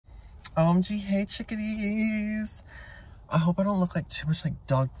OMG, hey chickadees. I hope I don't look like too much like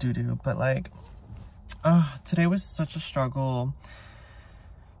dog doo-doo, but like, today was such a struggle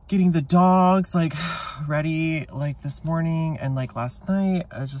getting the dogs like ready like this morning and like last night.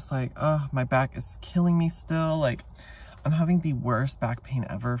 I just like, my back is killing me still. Like, I'm having the worst back pain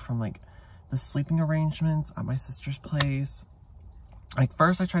ever from like the sleeping arrangements at my sister's place. Like,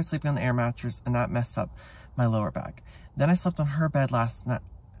 first I tried sleeping on the air mattress and that messed up my lower back. Then I slept on her bed last night,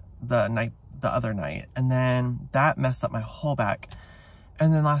 the other night, and then that messed up my whole back.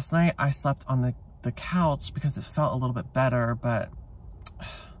 And then last night I slept on the couch because it felt a little bit better, but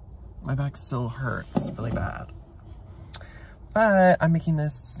my back still hurts really bad. But I'm making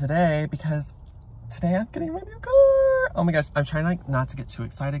this today because today I'm getting my new car. Oh my gosh, I'm trying like not to get too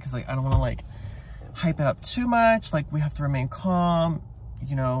excited because like I don't want to like hype it up too much. Like, we have to remain calm,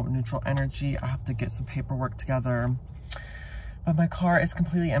 you know, neutral energy. I have to get some paperwork together. But my car is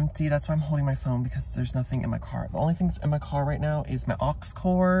completely empty. That's why I'm holding my phone, because there's nothing in my car. The only things in my car right now is my aux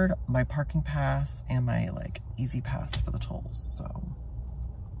cord, my parking pass, and my like easy pass for the tolls. So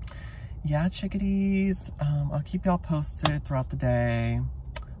yeah, chickadees, I'll keep y'all posted throughout the day.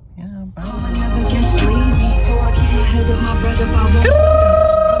 Yeah, bye.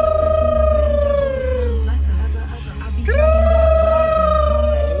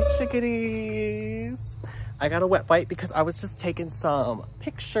 Chickadees, I got a wet wipe because I was just taking some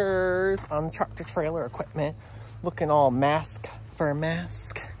pictures on tractor trailer equipment, looking all mask for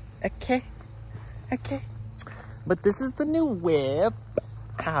mask. Okay, but this is the new whip.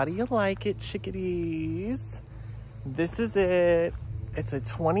 How do you like it, chickadees? This is it. It's a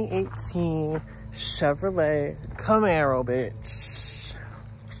 2018 Chevrolet Camaro, bitch.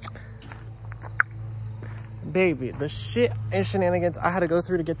 Baby, the shit and shenanigans I had to go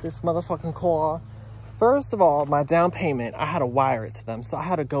through to get this motherfucking car. First of all, my down payment, I had to wire it to them. So I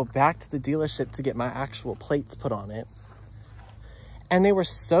had to go back to the dealership to get my actual plates put on it. And they were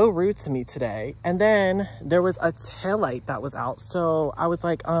so rude to me today. And then there was a taillight that was out. So I was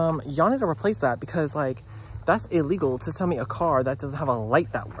like, y'all need to replace that, because like, that's illegal to sell me a car that doesn't have a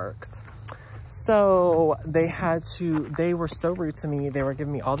light that works. So they were so rude to me. They were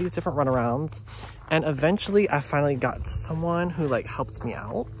giving me all these different runarounds. And eventually I finally got someone who like helped me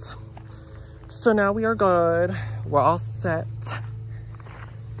out. So now we are good. We're all set.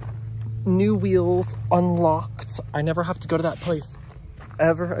 New wheels unlocked. I never have to go to that place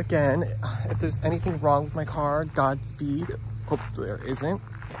ever again. If there's anything wrong with my car, Godspeed. Hope there isn't.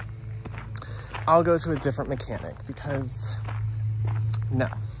 I'll go to a different mechanic, because no.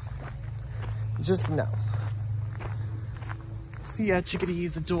 Just no. So yeah,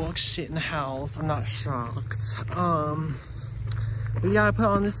 chickadees, the dog shit in the house. I'm not shocked. But yeah, I put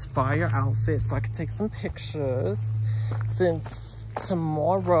on this fire outfit so I could take some pictures, since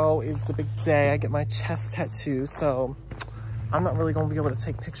tomorrow is the big day. I get my chest tattoo, so I'm not really gonna be able to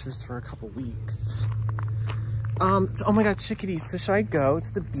take pictures for a couple weeks. So, oh my god, chickadees, so should I go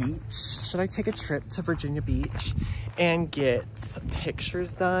to the beach? Should I take a trip to Virginia Beach and get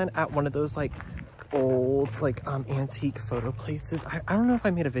pictures done at one of those like old like antique photo places? I don't know if I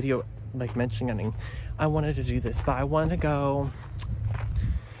made a video like mentioning I wanted to do this, but I wanted to go.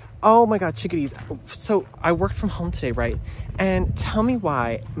 Oh my god, chickadees, so I worked from home today, right? And tell me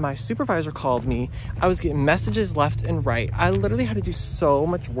why my supervisor called me. I was getting messages left and right. I literally had to do so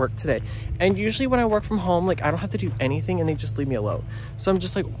much work today. And usually when I work from home, like, I don't have to do anything and they just leave me alone. So I'm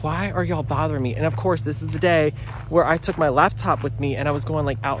just like, why are y'all bothering me? And of course, this is the day where I took my laptop with me and I was going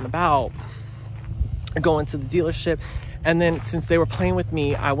like out and about, going to the dealership. And then since they were playing with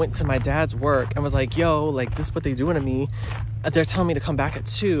me, I went to my dad's work and was like, yo, like, this is what they doing to me. They're telling me to come back at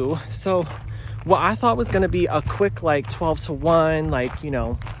 2. So what I thought was going to be a quick like 12 to 1, like, you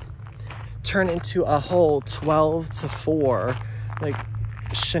know, turn into a whole 12 to 4 like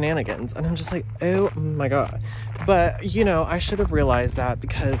shenanigans. And I'm just like, oh my god. But you know, I should have realized that,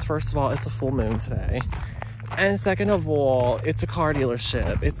 because first of all, it's a full moon today, and second of all, it's a car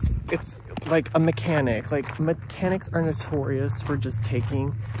dealership. It's like a mechanic. Like, mechanics are notorious for just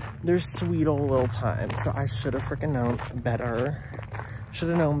taking their sweet old little time. So I should have freaking known better. Should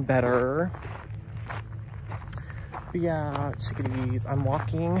have known better. But yeah, chickadees, I'm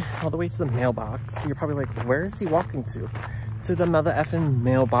walking all the way to the mailbox. You're probably like, where is he walking to? To the mother effing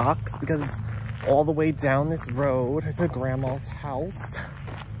mailbox, because it's all the way down this road to grandma's house.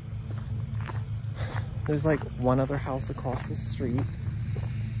 There's like one other house across the street.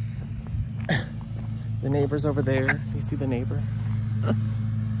 The neighbor's over there. You see the neighbor?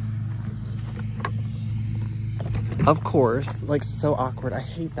 Of course, like, so awkward. I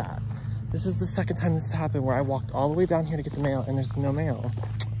hate that. This is the second time this happened, where I walked all the way down here to get the mail and there's no mail.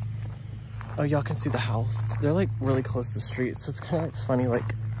 Oh, y'all can see the house. They're like really close to the street. So it's kind of like funny,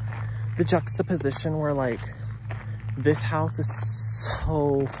 like the juxtaposition where like this house is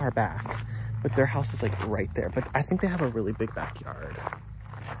so far back, but their house is like right there. But I think they have a really big backyard.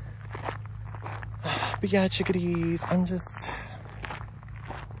 But yeah, chickadees, I'm just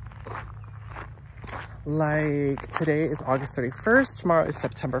like, today is August 31st. Tomorrow is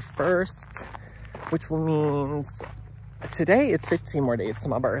September 1st, which means today it's 15 more days to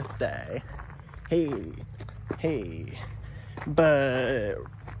my birthday. Hey. But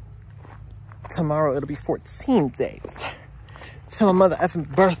tomorrow it'll be 14 days to my mother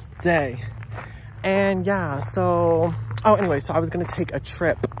effing birthday. And yeah, so, oh, anyway, so I was gonna take a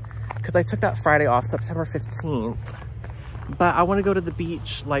trip because I took that Friday off, September 15th. But I want to go to the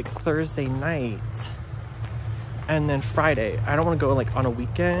beach like Thursday night and then Friday. I don't want to go like on a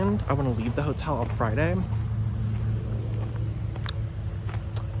weekend. I want to leave the hotel on Friday.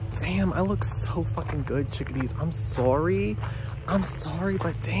 Damn, I look so fucking good, chickadees. I'm sorry,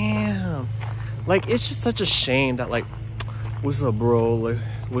 but damn. Like, it's just such a shame that, like, what's up, bro? Like,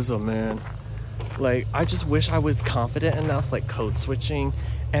 what's up, man? Like, I just wish I was confident enough, like, code switching,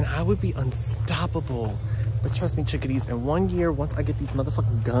 and I would be unstoppable. But trust me, chickadees, in 1 year, once I get these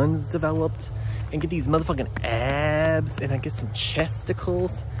motherfucking guns developed, and get these motherfucking abs, and I get some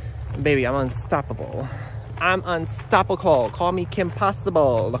chesticles, baby, I'm unstoppable. I'm unstoppable. Call me Kim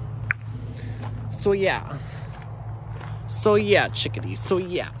Possible. So yeah, chickadees. So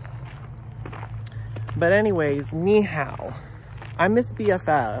yeah. But anyways, ni hao. I miss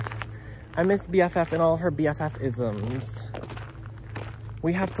BFF. I miss BFF and all of her BFF-isms.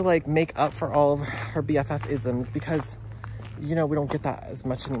 We have to like make up for all of her BFF-isms because, you know, we don't get that as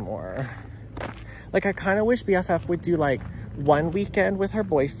much anymore. Like, I kind of wish BFF would do like 1 weekend with her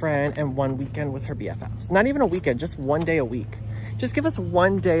boyfriend and 1 weekend with her BFFs. Not even a weekend, just 1 day a week. Just give us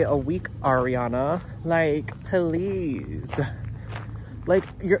 1 day a week, Ariana. Like, please. Like,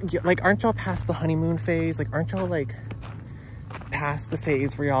 you're like, aren't y'all past the honeymoon phase? Like, aren't y'all like past the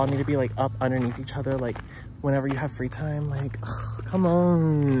phase where y'all need to be like up underneath each other, like whenever you have free time? Like, ugh, come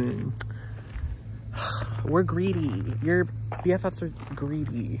on. We're greedy. Your BFFs are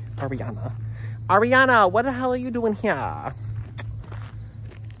greedy, Ariana. Ariana, what the hell are you doing here?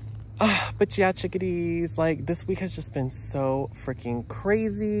 But yeah, chickadees, like, this week has just been so freaking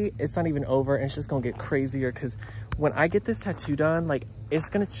crazy. It's not even over, and it's just gonna get crazier because when I get this tattoo done, like, it's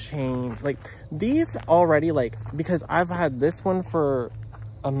gonna change. Like, these already, like, because I've had this one for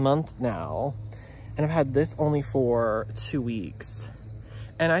a month now, and I've had this only for 2 weeks,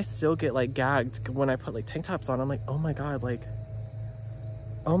 and I still get like gagged when I put like tank tops on. I'm like, oh my god, like,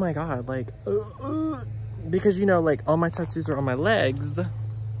 oh my god, like, because, you know, like, all my tattoos are on my legs.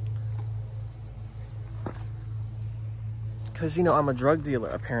 Because, you know, I'm a drug dealer,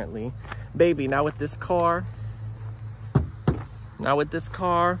 apparently. Baby, now with this car,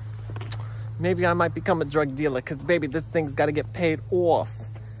 maybe I might become a drug dealer. Because, baby, this thing's got to get paid off.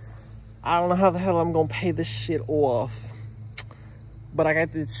 I don't know how the hell I'm going to pay this shit off. But I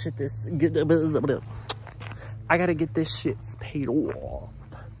got this shit, I got to get this shit paid off.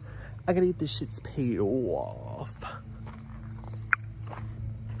 I gotta get this shit's paid off.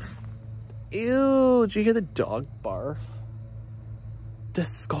 Ew, did you hear the dog barf?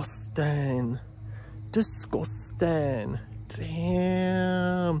 Disgusting. Disgusting.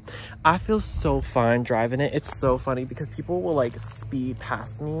 Damn. I feel so fine driving it. It's so funny because people will like speed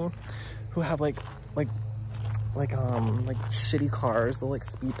past me who have like shitty cars. They'll like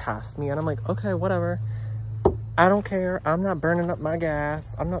speed past me and I'm like, okay, whatever. I don't care. I'm not burning up my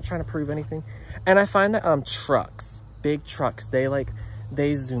gas. I'm not trying to prove anything. And I find that trucks, big trucks,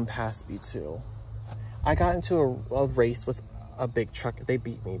 they zoom past me too. I got into a race with a big truck. They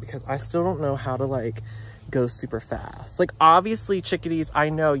beat me because I still don't know how to like go super fast. Like, obviously, chickadees, I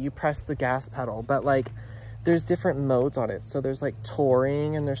know you press the gas pedal, but like there's different modes on it. So there's like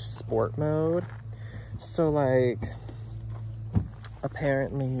touring and there's sport mode. So like,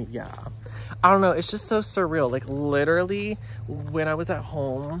 apparently, yeah. I don't know, it's just so surreal. Like, literally, when I was at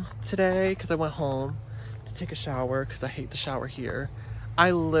home today, because I went home to take a shower, because I hate the shower here,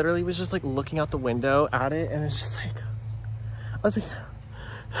 I literally was just, like, looking out the window at it, and it's just like, I was like,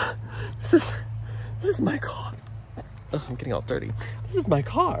 this is my car. Ugh, I'm getting all dirty. This is my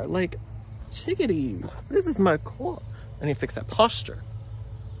car. Like, chickadees, this is my car. I need to fix that posture.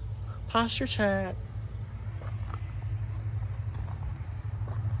 Posture check.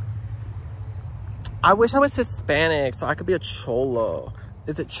 I wish I was Hispanic so I could be a cholo.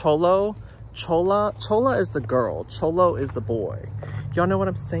 Is it cholo? Chola? Chola is the girl. Cholo is the boy. Y'all know what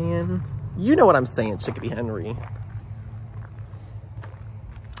I'm saying? You know what I'm saying, Chickadee Henry.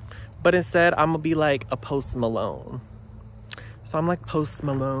 But instead, I'm gonna be like a Post Malone. So I'm like Post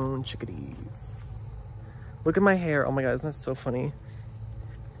Malone chickadees. Look at my hair. Oh my God, isn't that so funny?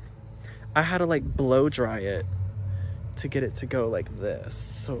 I had to like blow dry it to get it to go like this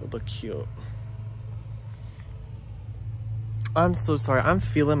so it would look cute. I'm so sorry. I'm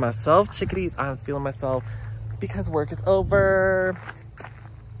feeling myself, chickadees. I'm feeling myself because work is over.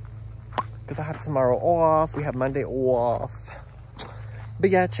 Because I have tomorrow off. We have Monday off.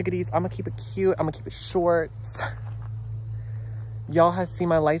 But yeah, chickadees, I'm gonna keep it cute. I'm gonna keep it short. Y'all have seen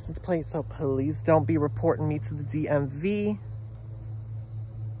my license plate, so please don't be reporting me to the DMV.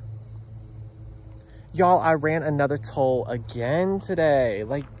 Y'all, I ran another toll again today.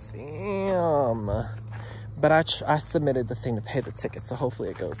 Like, damn. But I submitted the thing to pay the ticket, so hopefully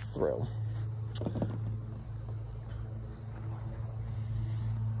it goes through.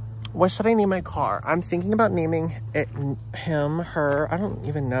 What should I name my car? I'm thinking about naming it him, her. I don't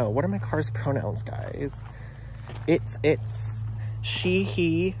even know. What are my car's pronouns, guys? It's she,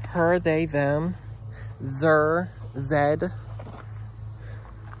 he, her, they, them, zer, zed,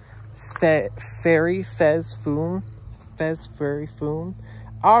 fairy, fez, foom, fez, fairy, foom.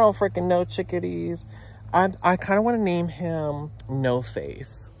 I don't freaking know, chickadees. I kind of want to name him No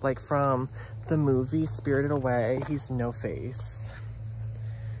Face, like from the movie Spirited Away. He's No Face.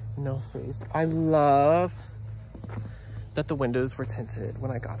 No Face. I love that the windows were tinted when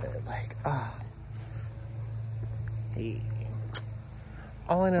I got it. Like, hey.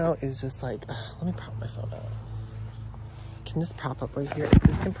 All I know is just like, let me prop my phone up. Can this prop up right here? If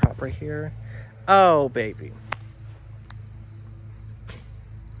this can prop right here. Oh, baby.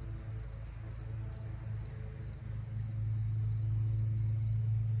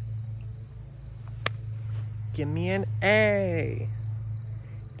 Give me an A.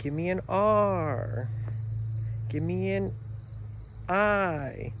 Give me an R. Give me an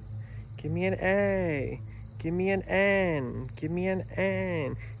I. Give me an A. Give me an N. Give me an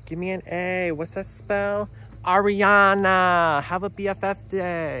N. Give me an A. What's that spell? Ariana. Have a BFF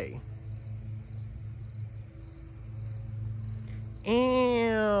day.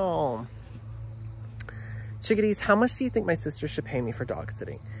 Ew. Chickadees, how much do you think my sister should pay me for dog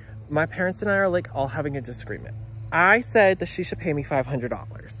sitting? My parents and I are like all having a disagreement. I said that she should pay me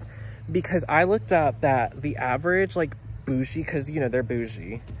 $500 because I looked up that the average like bougie, because you know they're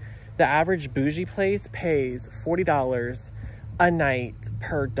bougie, the average bougie place pays $40 a night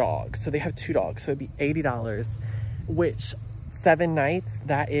per dog. So they have 2 dogs, so it'd be $80, which 7 nights,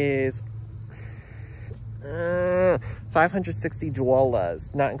 that is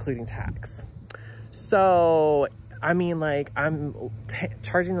 $560, not including tax. So I mean, like, I'm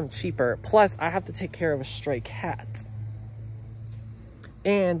charging them cheaper. Plus, I have to take care of a stray cat.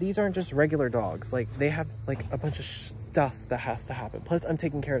 And these aren't just regular dogs. Like, they have, like, a bunch of stuff that has to happen. Plus, I'm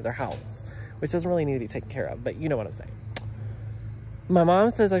taking care of their house, which doesn't really need to be taken care of. But you know what I'm saying. My mom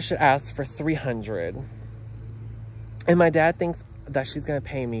says I should ask for $300. And my dad thinks that she's going to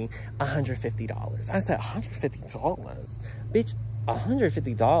pay me $150. I said, $150? Bitch,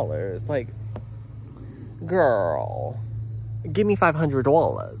 $150? Like... Girl, give me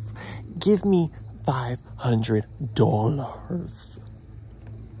 $500. Give me $500.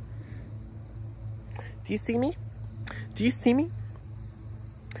 Do you see me? Do you see me?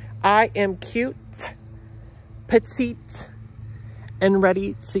 I am cute, petite, and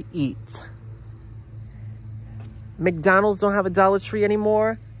ready to eat. McDonald's don't have a Dollar Tree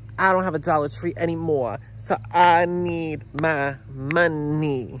anymore. I don't have a Dollar Tree anymore. So I need my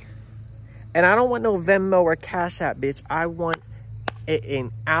money. And I don't want no Venmo or Cash App, bitch. I want it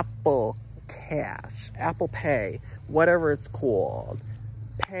in Apple Cash, Apple Pay, whatever it's called.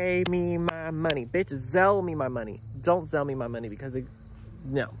 Pay me my money. Bitch, Zelle me my money. Don't Zelle me my money because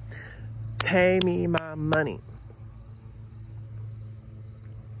no. Pay me my money.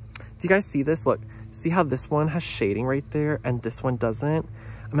 Do you guys see this? Look, see how this one has shading right there and this one doesn't?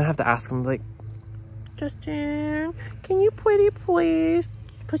 I'm gonna have to ask him, like, Justin, can you please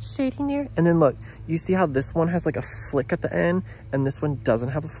put shading there? And then look, you see how this one has like a flick at the end and this one doesn't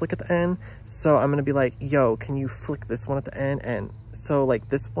have a flick at the end? So I'm gonna be like, yo, can you flick this one at the end? And so like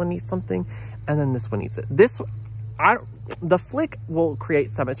this one needs something and then this one needs it. The flick will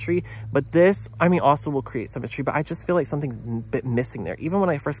create symmetry, but this, I mean, also will create symmetry, but I just feel like something's a bit missing there. Even when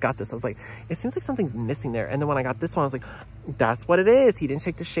I first got this, I was like, it seems like something's missing there. And then when I got this one, I was like, that's what it is. He didn't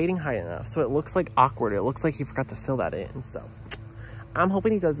shake the shading high enough. So it looks like awkward. It looks like he forgot to fill that in. So I'm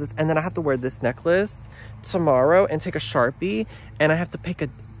hoping he does this. And then I have to wear this necklace tomorrow and take a Sharpie. And I have to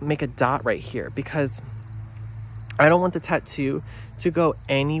make a dot right here because I don't want the tattoo to go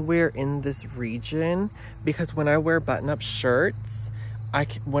anywhere in this region, because when I wear button-up shirts,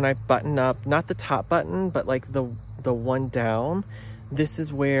 when I button up, not the top button, but like the one down, this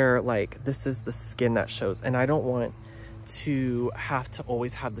is where like, this is the skin that shows. And I don't want to have to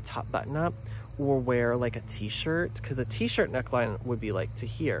always have the top button up or wear like a t-shirt, because a t-shirt neckline would be like to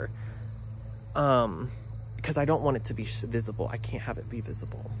here. Because I don't want it to be visible. I can't have it be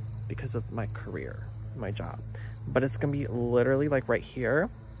visible because of my career, my job. But it's gonna be literally like right here.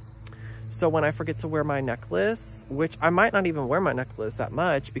 So when I forget to wear my necklace, which I might not even wear my necklace that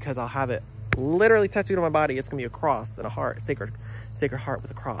much because I'll have it literally tattooed on my body. It's gonna be a cross and a heart, sacred heart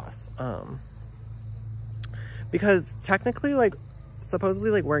with a cross. Because technically, like,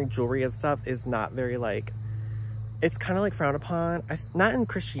 supposedly like wearing jewelry and stuff is not very like, it's kind of like frowned upon. Not in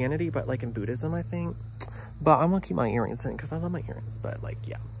Christianity, but like in Buddhism, I think. But I'm gonna keep my earrings in because I love my earrings. But like,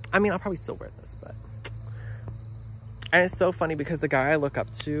 yeah, I mean, I'll probably still wear this, but. And it's so funny because the guy I look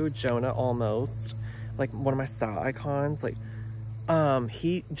up to, Jonah Almost, like one of my style icons, like,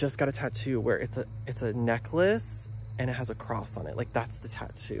 he just got a tattoo where it's a necklace and it has a cross on it. Like, that's the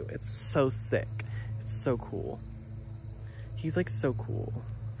tattoo. It's so sick. It's so cool. He's like so cool.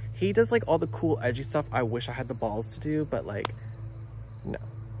 He does like all the cool edgy stuff I wish I had the balls to do, but like, no.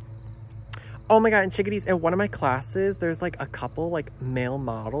 Oh my God, and chickadees, in one of my classes, there's like a couple like male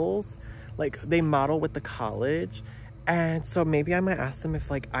models. Like, they model with the college. And so maybe I might ask them if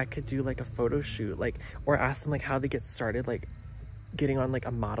like I could do like a photo shoot, like, or ask them like how they get started, like getting on like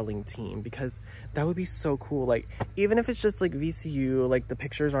a modeling team, because that would be so cool. Like, even if it's just like VCU, like the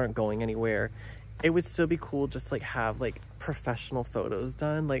pictures aren't going anywhere, it would still be cool just like have like professional photos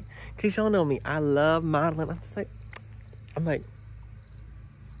done. Like, cause y'all know me, I love modeling. I'm like,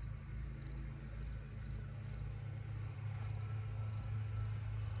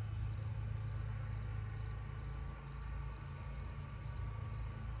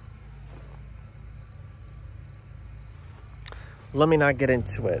 let me not get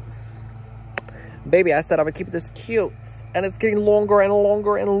into it. Baby, I said I would keep this cute. And it's getting longer and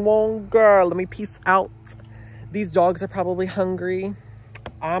longer and longer. Let me peace out. These dogs are probably hungry.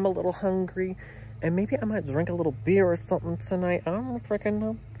 I'm a little hungry. And maybe I might drink a little beer or something tonight. I don't freaking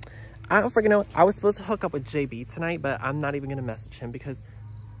know. I don't freaking know. I was supposed to hook up with JB tonight, but I'm not even going to message him because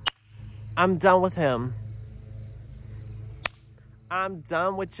I'm done with him. I'm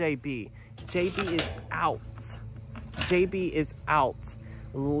done with JB. JB is out. JB is out.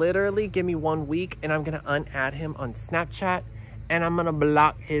 Literally give me 1 week and I'm gonna unadd him on Snapchat and I'm gonna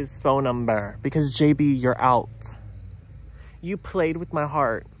block his phone number because JB, you're out. You played with my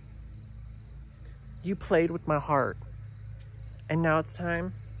heart. You played with my heart. And now it's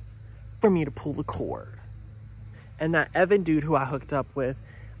time for me to pull the cord. And that Evan dude who I hooked up with,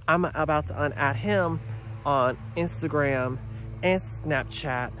 I'm about to unadd him on Instagram and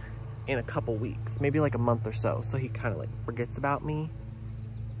Snapchat in a couple weeks, maybe like a month or so he kind of like forgets about me.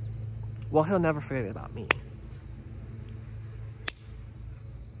 Well, he'll never forget about me.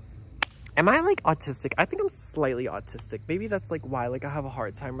 Am I like autistic? I think I'm slightly autistic. Maybe that's like why like I have a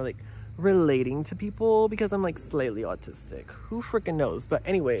hard time like relating to people, because I'm like slightly autistic. Who freaking knows? But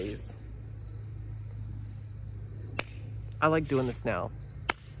anyways, I like doing this now.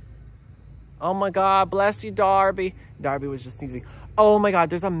 Oh my God, bless you, Darby. Darby was just sneezing. Oh my God,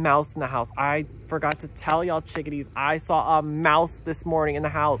 there's a mouse in the house. I forgot to tell y'all chickadees, I saw a mouse this morning in the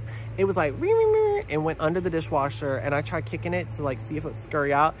house. It was like, and went under the dishwasher, and I tried kicking it to like see if it would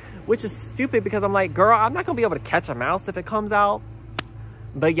scurry out, which is stupid because I'm like, girl, I'm not gonna be able to catch a mouse if it comes out.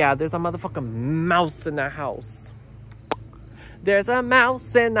 But yeah, there's a motherfucking mouse in the house. There's a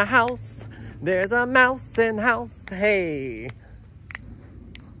mouse in the house. There's a mouse in the house. Hey.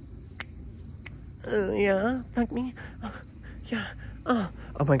 Yeah, like me. Yeah.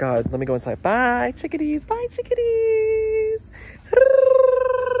 Oh my God, let me go inside. Bye, chickadees. Bye, chickadees.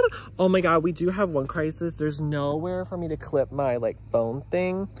 Oh my God, we do have one crisis. There's nowhere for me to clip my like phone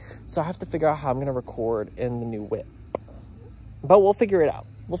thing. So I have to figure out how I'm gonna record in the new whip. But we'll figure it out.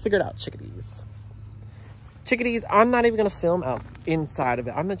 We'll figure it out, chickadees. Chickadees, I'm not even gonna film out inside of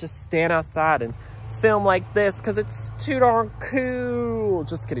it. I'm gonna just stand outside and film like this because it's too darn cool.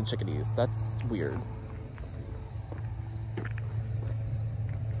 Just kidding, chickadees. That's weird.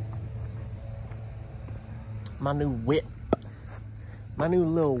 My new whip. My new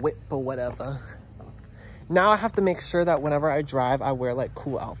little whip or whatever. Now I have to make sure that whenever I drive, I wear like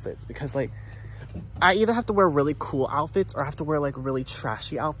cool outfits, because like I either have to wear really cool outfits or I have to wear like really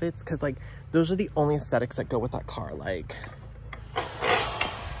trashy outfits, because like those are the only aesthetics that go with that car. Like,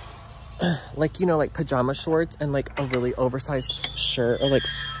 you know, like pajama shorts and like a really oversized shirt, or like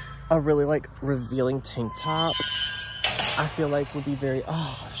a really like revealing tank top, I feel like would be very,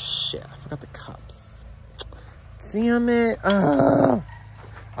 oh shit, I forgot the cups. Damn it.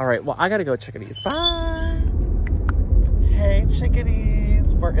 All right, well, I gotta go, chickadees. Bye. Hey,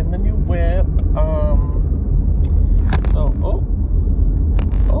 chickadees. We're in the new whip.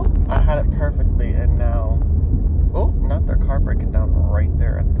 I had it perfectly, and now, not their car breaking down right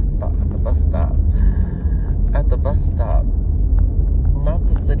there at the stop, at the bus stop. At the bus stop. Not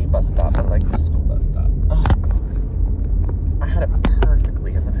the city bus stop, but like the school bus stop. Oh, God. I had it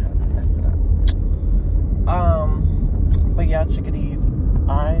perfectly, and then I had to mess it up. But yeah, chickadees,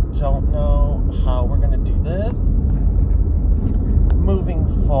 I don't know how we're gonna do this moving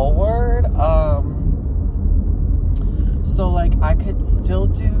forward. So like I could still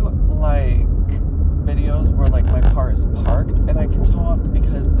do like videos where like my car is parked and I can talk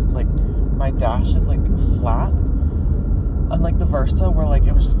because like my dash is like flat, unlike the Versa where like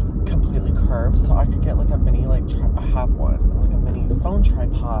it was just completely curved. So I could get like a mini like I have one like a mini phone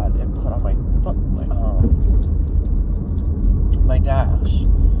tripod and put on my my dash.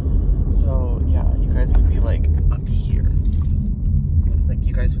 So yeah, you guys would be like up here, like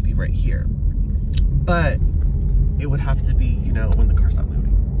you guys would be right here, but it would have to be, you know, when the car's not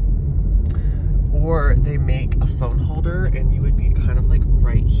moving. Or they make a phone holder and you would be kind of like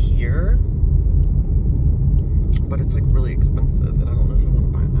right here. But it's like really expensive and I don't know if I want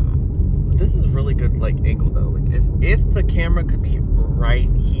to buy that. But this is really good like angle though. Like if the camera could be right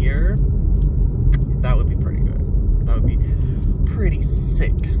here, that would be pretty good. That would be pretty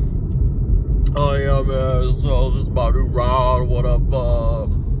sick. Oh yeah, man, so this is my new ride, what up,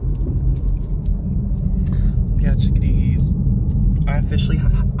 yeah, chickadees. I officially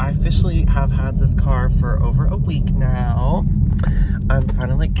have had this car for over a week now. I'm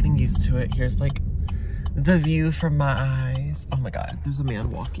finally like getting used to it. Here's like the view from my eyes. Oh my God, there's a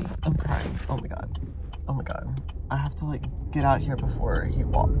man walking. I'm crying. Oh my God. Oh my God. I have to like get out here before he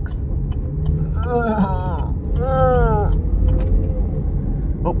walks.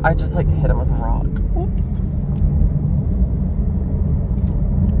 Oh, I just like hit him with a rock. Oops.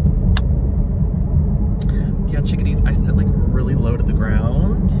 Yeah, chickadees, I sit like really low to the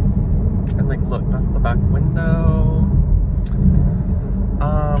ground. And like, look, that's the back window.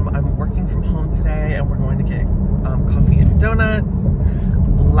 I'm working from home today and we're going to get coffee and donuts.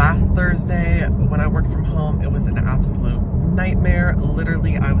 Last Thursday, when I worked from home, it was an absolute nightmare.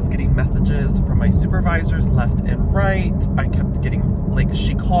 Literally, I was getting messages from my supervisors left and right. I kept getting, like,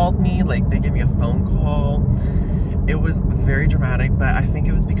 she called me, like, they gave me a phone call. It was very dramatic, but I think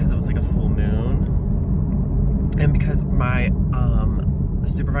it was because it was like a full moon. And because my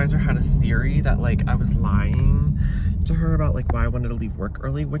supervisor had a theory that like I was lying to her about like why I wanted to leave work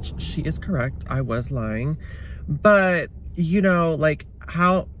early, which she is correct. I was lying. But you know, like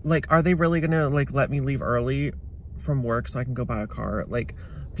how, like, are they really gonna like let me leave early from work so I can go buy a car? Like,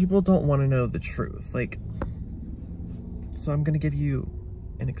 people don't want to know the truth. Like, so I'm gonna give you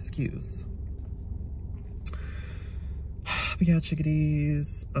an excuse. But yeah,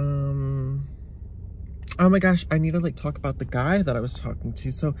 chickadees, oh my gosh, I need to like talk about the guy that I was talking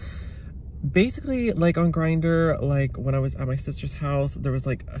to. So basically, like on Grindr, like when I was at my sister's house, there was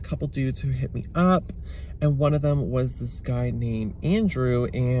like a couple dudes who hit me up, and one of them was this guy named Andrew,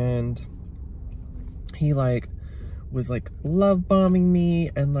 and he like was like love bombing me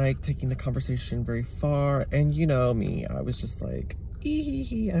and like taking the conversation very far. And you know me, I was just like,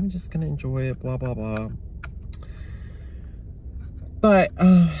 I'm just gonna enjoy it, blah blah blah. But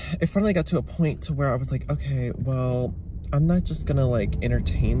it finally got to a point to where I was like, okay, well, I'm not just gonna like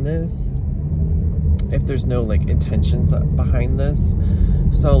entertain this if there's no like intentions behind this.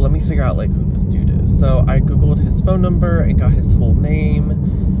 So let me figure out like who this dude is. So I Googled his phone number and got his full name.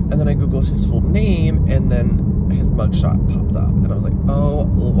 And then I Googled his full name and then his mugshot popped up. And I was like, oh,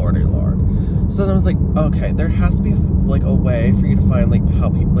 lordy lord. So then I was like, okay, there has to be like a way for you to find like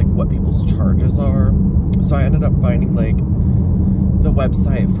how people, like what people's charges are. So I ended up finding like the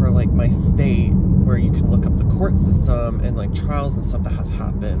website for like my state where you can look up the court system and like trials and stuff that have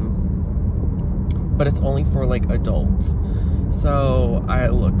happened, but it's only for like adults. So I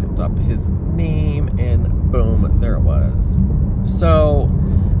looked up his name and boom, there it was. So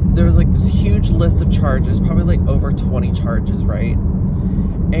there was like this huge list of charges, probably like over 20 charges, right?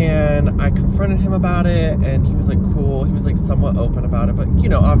 And I confronted him about it and he was like cool, he was like somewhat open about it, but you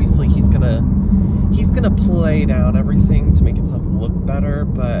know, obviously he's gonna play down everything to make himself look better.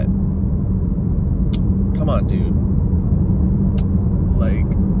 But come on, dude, like,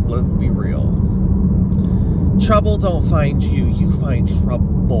 let's be real. Trouble don't find you, you find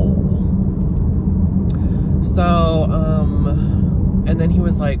trouble. So and then he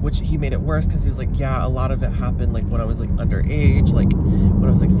was like, which he made it worse because he was like, yeah, a lot of it happened like when I was like underage, like when I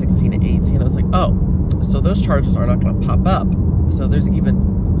was like 16 and 18. I was like, oh, so those charges are not gonna pop up. So there's even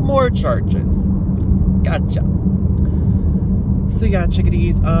charges. Gotcha. So yeah,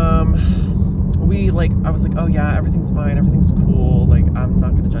 chickadees, I was like, oh yeah, everything's fine, everything's cool, like, I'm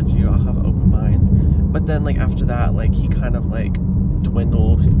not gonna judge you, I'll have an open mind. But then, like, after that, like, he kind of, like,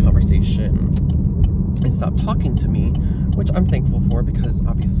 dwindled his conversation and stopped talking to me, which I'm thankful for, because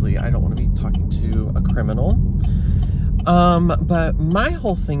obviously I don't want to be talking to a criminal. But my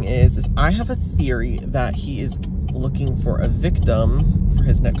whole thing is I have a theory that he is looking for a victim for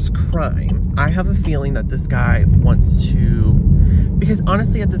his next crime. I have a feeling that this guy wants to, because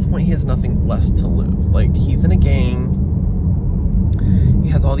honestly at this point he has nothing left to lose. Like, he's in a gang, he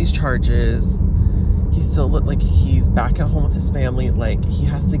has all these charges, he's still, like, he's back at home with his family. Like, he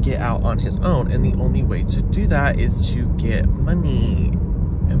has to get out on his own, and the only way to do that is to get money,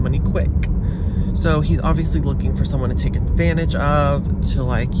 and money quick. So he's obviously looking for someone to take advantage of, to,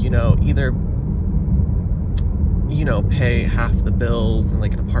 like, you know, either, you know, pay half the bills in,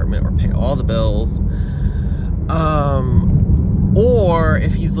 like, an apartment, or pay all the bills. Or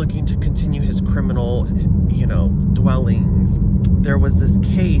if he's looking to continue his criminal, you know, dwellings. There was this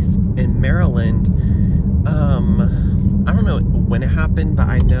case in Maryland, I don't know when it happened, but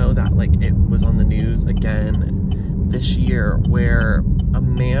I know that, like, it was on the news again this year, where a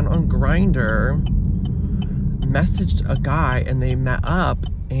man on Grindr messaged a guy and they met up,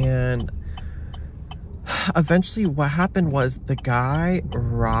 and eventually what happened was the guy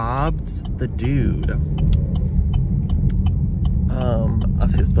robbed the dude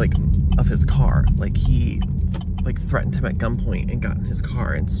of his car. Like, he, like, threatened him at gunpoint and got in his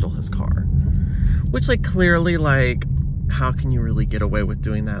car and stole his car, which, like, clearly, like, how can you really get away with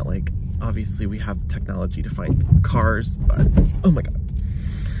doing that? Like, obviously we have technology to find cars, but oh my god.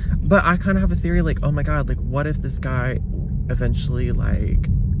 But I kind of have a theory, like, oh my god, like, what if this guy eventually, like,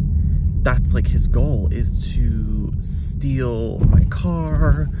 that's, like, his goal is to steal my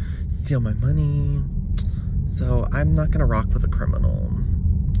car, steal my money. So I'm not gonna rock with a criminal.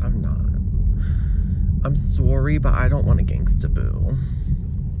 I'm not. I'm sorry, but I don't want a gangsta boo.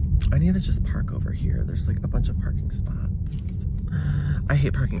 I need to just park over here. There's, like, a bunch of parking spots. I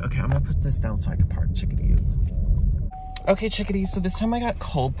hate parking. Okay, I'm gonna put this down so I can park, chickadees. Okay, chickadees, so this time I got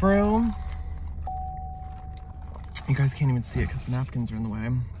cold brew. You guys can't even see it because the napkins are in the way.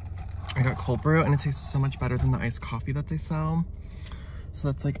 I got cold brew, and it tastes so much better than the iced coffee that they sell. So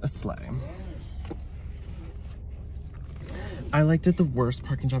that's, like, a slay. I, like, did the worst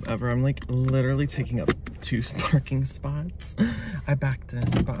parking job ever. I'm, like, literally taking up 2 parking spots. I backed in,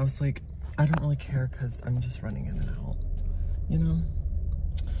 but I was like, I don't really care because I'm just running in and out, you know?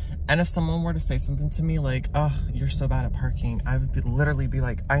 And if someone were to say something to me like, oh, you're so bad at parking, I would literally be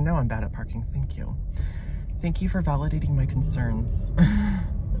like, I know I'm bad at parking, thank you. Thank you for validating my concerns.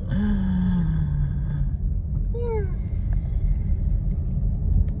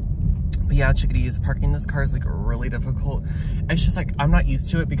 But yeah, chickadees, parking this car is, like, really difficult. It's just, like, I'm not used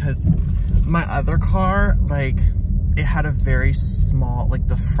to it because my other car, like, it had a very small, like,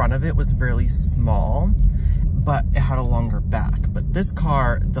 the front of it was really small, but it had a longer back. But this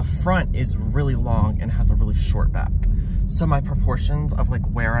car, the front is really long and has a really short back. So my proportions of, like,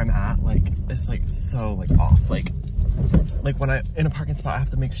 where I'm at, like, it's, like, so, like, off. Like when I, in a parking spot, I have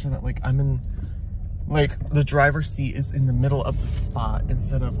to make sure that, like, I'm in, like, the driver's seat is in the middle of the spot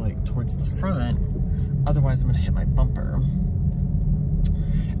instead of, like, towards the front. Otherwise, I'm gonna hit my bumper.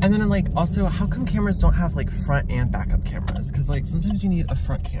 And then, like, also, how come cameras don't have, like, front and backup cameras? Because, like, sometimes you need a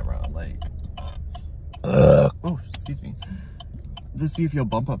front camera, like, oh, excuse me, to see if you'll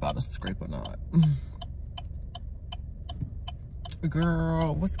bump up out of scrape or not.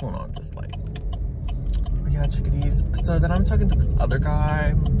 Girl, what's going on with this light? But yeah, chickadees. So then I'm talking to this other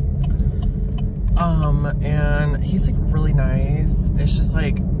guy, and he's, like, really nice. It's just,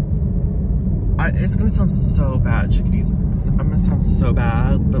 like, it's gonna sound so bad, chickadees. I'm gonna sound so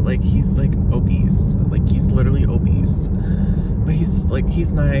bad, but, like, he's, like, obese. Like, he's literally obese. But he's, like, he's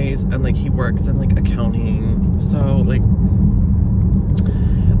nice, and, like, he works in, like, accounting. So, like,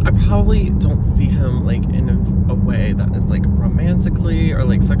 I probably don't see him, like, in a way that is, like, romantically or,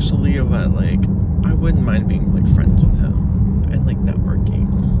 like, sexually, but, like, I wouldn't mind being, like, friends with him and, like, networking.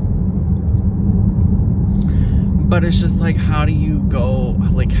 But it's just, like, how do you go,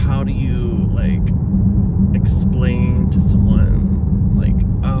 like, how do you, like, explain to someone, like,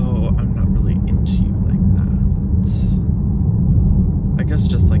 oh, I'm not really into you like that. I guess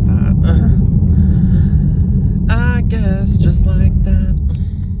just like that. I guess just like that.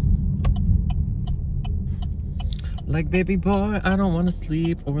 Like, baby boy, I don't want to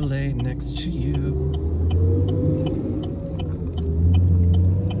sleep or lay next to you.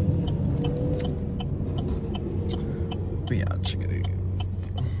 But yeah, chickadees.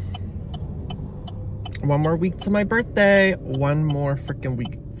 One more week to my birthday. One more freaking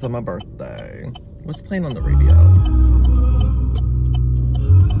week to my birthday. What's playing on the radio?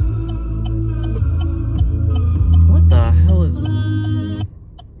 What the hell is this?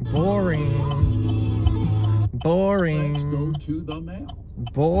 Boring. Boring. Let's go to the mail.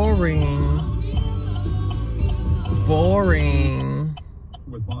 Boring. Boring.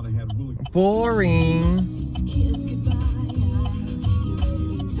 With Monahan Willie. Boring.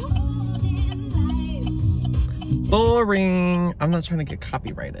 Boring. I'm not trying to get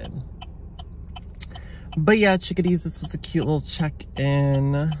copyrighted. But yeah, chickadees, this was a cute little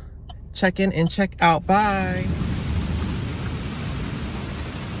check-in. Check-in and check-out. Bye.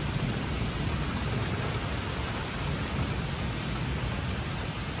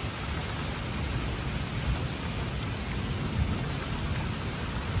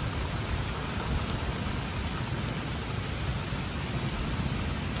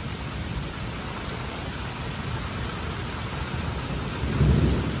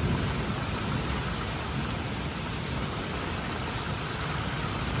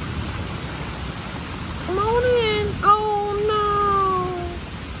 Come on in. Oh no.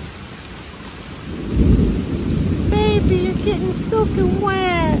 Baby, you're getting soaking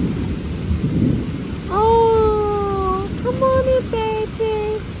wet. Oh, come on in,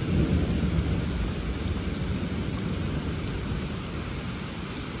 baby.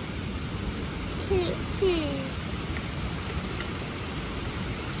 Can't see.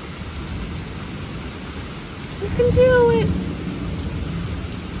 You can do it.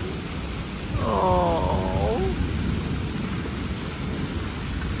 Oh,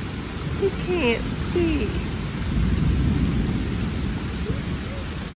 you can't see.